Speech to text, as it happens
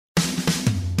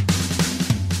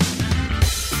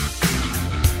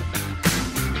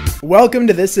Welcome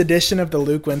to this edition of the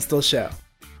Luke Winstall Show.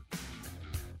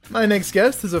 My next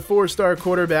guest is a four-star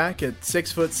quarterback at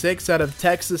 6'6" out of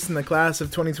Texas in the class of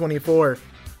 2024.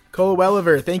 Cole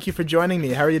Welliver, thank you for joining me.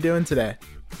 How are you doing today?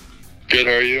 Good,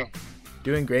 how are you?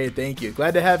 Doing great, thank you.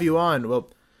 Glad to have you on. Well,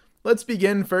 let's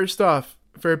begin first off.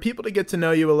 For people to get to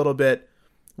know you a little bit,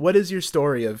 what is your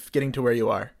story of getting to where you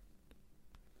are?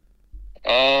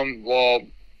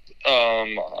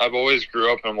 I've always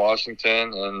grew up in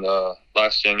Washington, and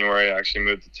last January I actually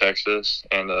moved to Texas,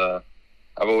 and I've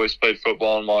always played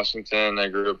football in Washington. I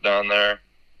grew up down there,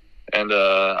 and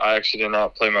I actually did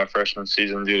not play my freshman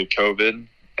season due to COVID,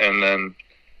 and then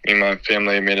me and my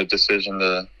family made a decision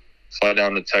to fly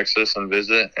down to Texas and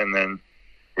visit, and then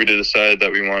we decided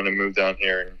that we wanted to move down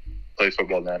here and play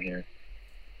football down here.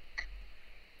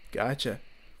 Gotcha.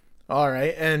 All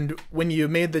right, and when you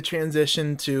made the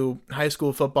transition to high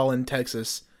school football in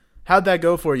Texas, how'd that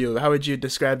go for you? How would you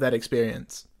describe that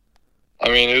experience? I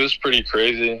mean, it was pretty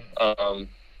crazy,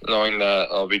 knowing that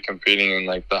I'll be competing in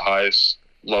like the highest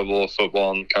level of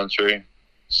football in the country,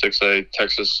 6A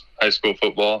Texas high school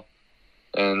football,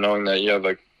 and knowing that you have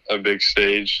like a big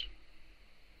stage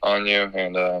on you,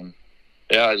 and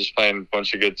just playing a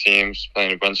bunch of good teams,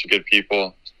 playing a bunch of good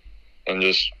people, and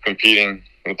just competing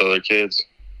with other kids.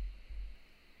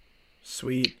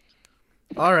 Sweet.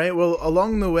 All right, well,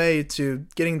 along the way to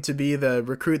getting to be the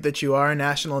recruit that you are,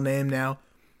 national name now,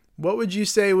 what would you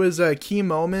say was a key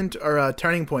moment or a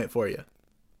turning point for you?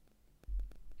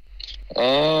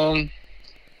 I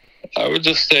would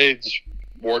just say just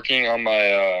working on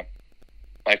my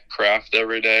my craft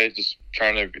every day, just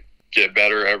trying to get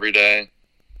better every day.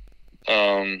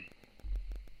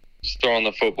 Just throwing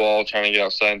the football, trying to get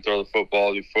outside and throw the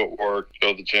football, do footwork,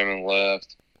 go to the gym and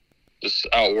lift, just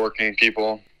outworking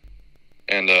people.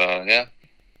 And,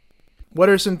 What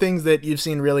are some things that you've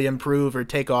seen really improve or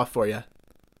take off for you?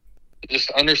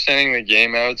 Just understanding the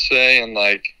game, I would say, and,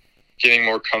 like, getting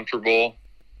more comfortable,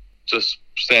 just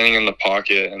standing in the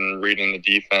pocket and reading the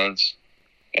defense.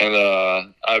 And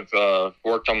I've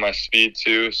worked on my speed,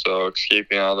 too, so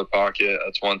escaping out of the pocket,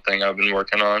 that's one thing I've been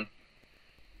working on.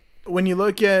 When you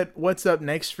look at what's up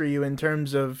next for you in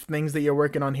terms of things that you're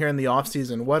working on here in the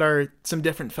offseason, what are some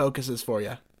different focuses for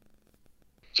you?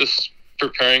 Just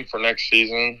preparing for next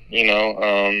season,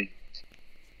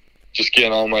 just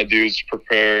getting all my dudes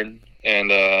prepared and,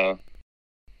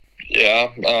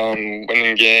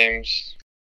 winning games.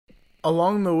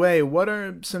 Along the way, what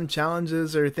are some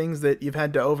challenges or things that you've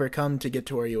had to overcome to get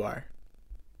to where you are?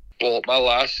 Well, my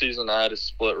last season I had to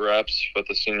split reps with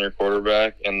the senior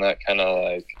quarterback, and that kind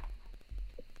of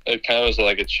was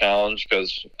like a challenge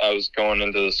because I was going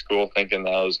into the school thinking that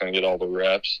I was going to get all the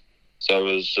reps. So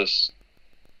it was just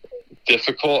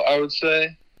difficult, I would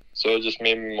say. So it just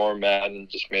made me more mad and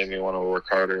just made me want to work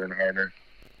harder and harder.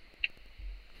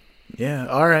 Yeah,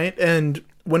 all right. And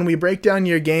when we break down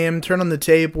your game, turn on the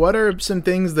tape, what are some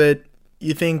things that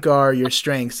you think are your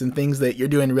strengths and things that you're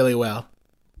doing really well?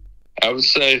 I would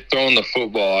say throwing the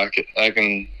football. I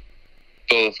can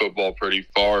throw the football pretty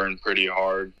far and pretty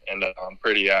hard, and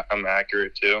I'm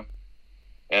accurate too.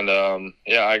 And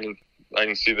I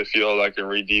can see the field. I can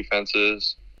read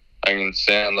defenses. I can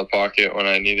stand in the pocket when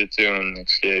I needed to and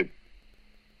escape.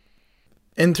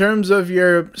 In terms of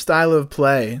your style of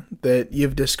play that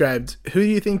you've described, who do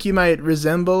you think you might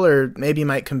resemble or maybe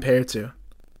might compare to?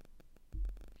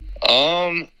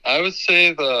 I would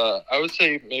say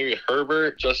maybe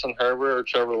Justin Herbert or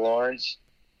Trevor Lawrence.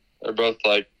 They're both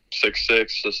like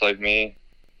 6'6", just like me.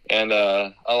 And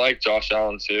I like Josh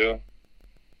Allen too.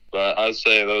 But I'd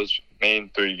say those main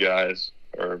three guys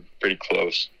are pretty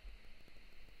close.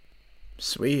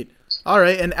 Sweet. All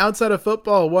right, and outside of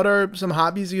football, what are some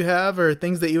hobbies you have or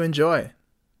things that you enjoy?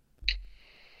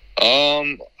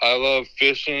 I love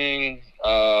fishing.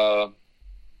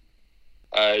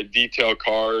 I detail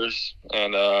cars,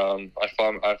 and I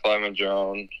fly my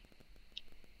drone.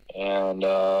 And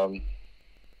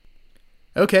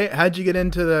okay, how'd you get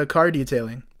into the car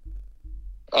detailing?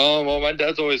 Well, my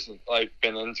dad's always like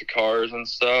been into cars and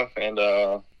stuff, and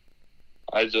I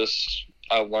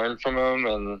learned from him,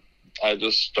 and I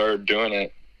just started doing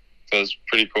it. So it's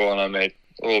pretty cool, and I make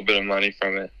a little bit of money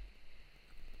from it.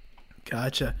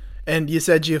 Gotcha. And you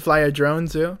said you fly a drone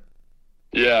too?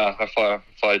 Yeah, I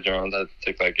fly drones. I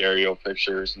take like aerial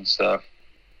pictures and stuff.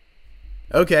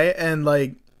 Okay, and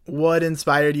like, what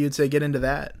inspired you to get into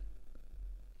that?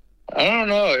 I don't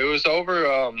know. It was over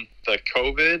the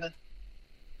COVID.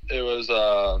 It was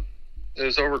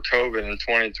over COVID in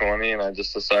 2020, and I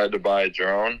just decided to buy a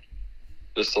drone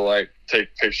just to like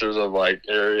take pictures of like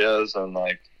areas and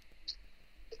like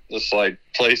just like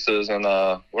places. And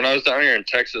when I was down here in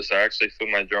Texas, I actually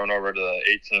flew my drone over to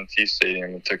the AT&T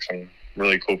Stadium and took some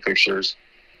really cool pictures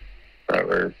that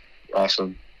were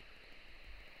awesome.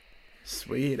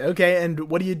 Sweet. Okay, and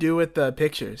what do you do with the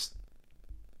pictures?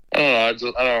 I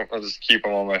don't know. I just keep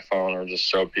them on my phone or just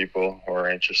show people who are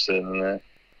interested in it.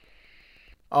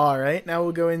 All right, now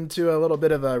we'll go into a little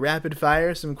bit of a rapid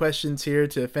fire, some questions here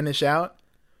to finish out.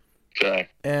 Okay.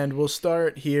 And we'll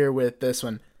start here with this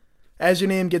one. As your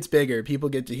name gets bigger, people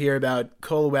get to hear about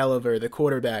Cole Welliver, the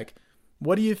quarterback.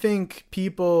 What do you think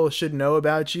people should know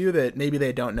about you that maybe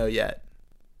they don't know yet?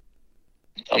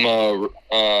 I'm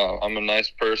a nice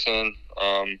person.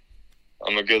 I'm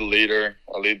a good leader.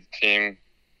 I lead the team.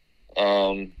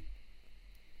 I'm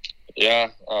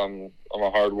a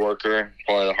hard worker,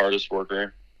 probably the hardest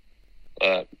worker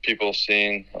that people have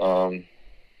seen.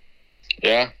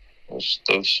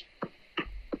 Those.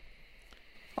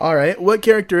 All right. What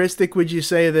characteristic would you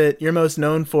say that you're most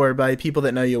known for by people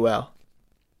that know you well?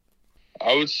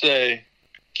 I would say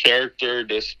character,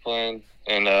 discipline,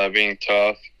 and being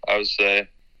tough. I would say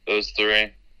those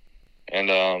three. And,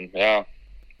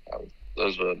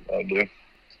 those are what I do.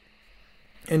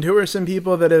 And who are some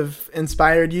people that have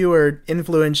inspired you or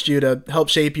influenced you to help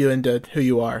shape you into who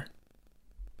you are?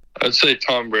 I'd say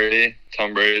Tom Brady.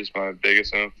 Tom Brady is my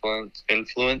biggest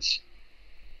influence.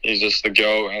 He's just the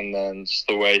GOAT, and then just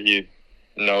the way he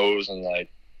knows and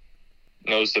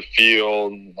knows the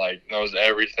field, knows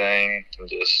everything, and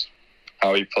just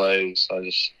how he plays. I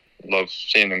just love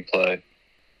seeing him play.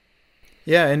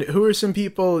 Yeah, and who are some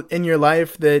people in your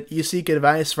life that you seek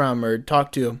advice from or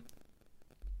talk to?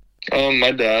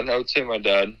 My dad. I would say my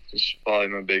dad is probably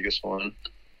my biggest one.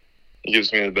 He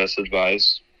gives me the best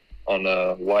advice on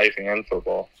life and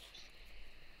football.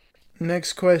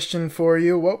 Next question for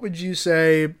you. What would you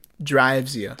say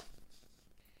drives you?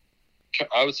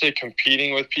 I would say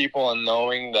competing with people and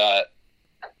knowing that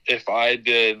if I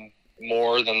did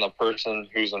more than the person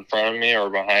who's in front of me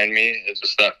or behind me, it's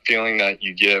just that feeling that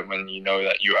you get when you know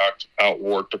that you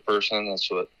outworked a person. That's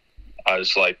what I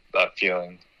just like, that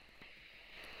feeling.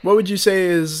 What would you say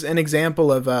is an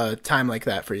example of a time like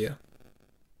that for you?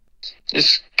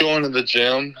 Just going to the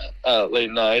gym late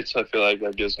nights, I feel like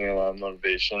that gives me a lot of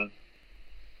motivation.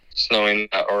 Just knowing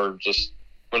that, or just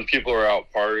when people are out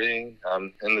partying,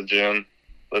 I'm in the gym,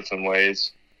 lifting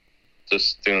weights,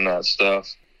 just doing that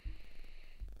stuff.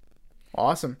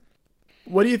 Awesome.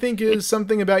 What do you think is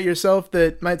something about yourself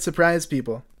that might surprise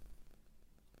people?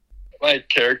 My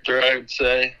character, I would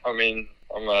say. I mean,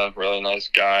 I'm a really nice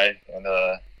guy and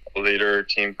a leader,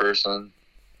 team person,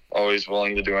 always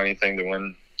willing to do anything to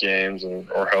win games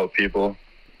or help people.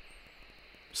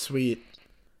 Sweet.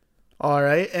 All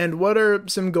right. And what are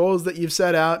some goals that you've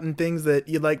set out and things that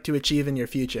you'd like to achieve in your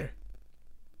future?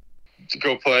 To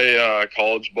go play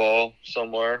college ball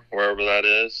somewhere, wherever that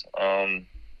is.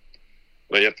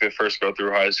 But you have to first go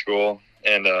through high school.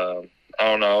 And I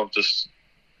don't know, just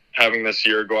having this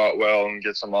year go out well and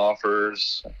get some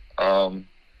offers. I'm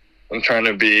trying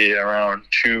to be around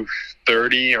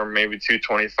 230 or maybe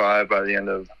 225 by the end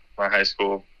of my high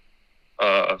school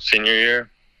senior year.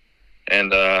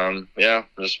 And,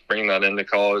 just bringing that into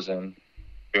college and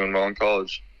doing well in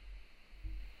college.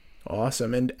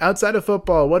 Awesome. And outside of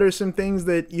football, what are some things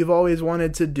that you've always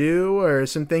wanted to do or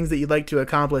some things that you'd like to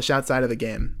accomplish outside of the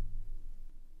game?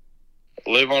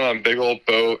 Live on a big old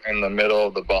boat in the middle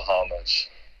of the Bahamas.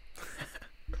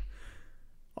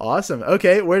 Awesome.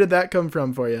 Okay. Where did that come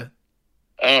from for you?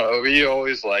 I don't know. We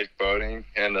always liked boating,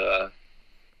 and I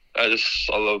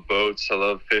love boats. I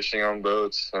love fishing on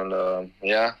boats, and I'm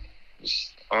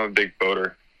a big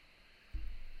boater.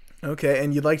 Okay,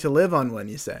 and you'd like to live on one,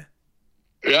 you say?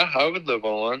 Yeah, I would live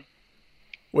on one.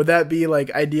 Would that be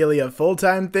ideally a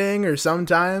full-time thing or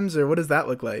sometimes, or what does that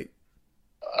look like?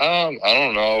 I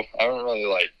don't know. I haven't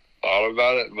really thought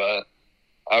about it, but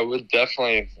I would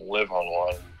definitely live on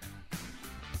one.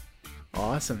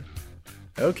 Awesome.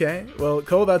 Okay. Well,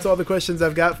 Cole, that's all the questions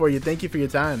I've got for you. Thank you for your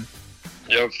time.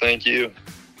 Yep, thank you.